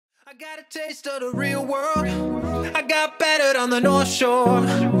got a taste of the real world. I got battered on the North Shore.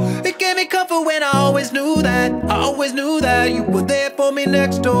 It gave me comfort when I always knew that. I always knew that you were there for me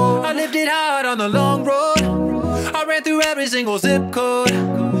next door. I lived it hard on the long road. I ran through every single zip code.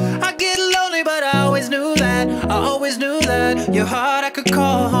 I get lonely, but I always knew that. I always knew that your heart I could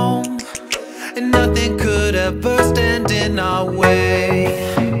call home, and nothing could ever stand in our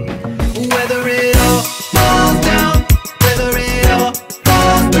way. Whether it all falls down, whether it all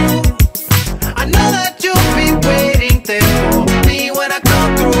falls through, I know that you'll be waiting there for me when I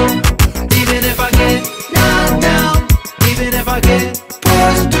come through. Even if I get knocked down, even if I get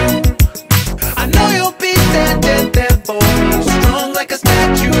pushed through, I know you'll be standing there for me, strong like a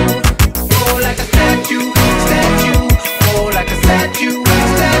statue, oh like a statue, statue, oh like a statue,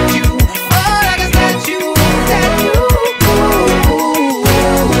 statue, oh like a statue, statue.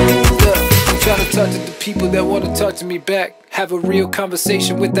 I'm trying to touch the people that want to talk to me back. Have a real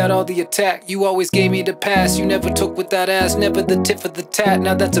conversation without all the attack. You always gave me the pass, you never took with that ass, never the tip for the tat,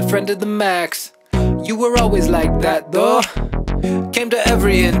 now that's a friend of the max. You were always like that though, came to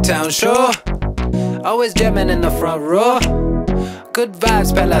every in-town show, always jamming in the front row. Good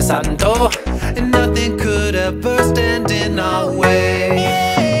vibes, Palo Santo, and nothing could ever stand in our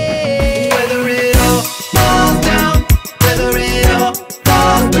way.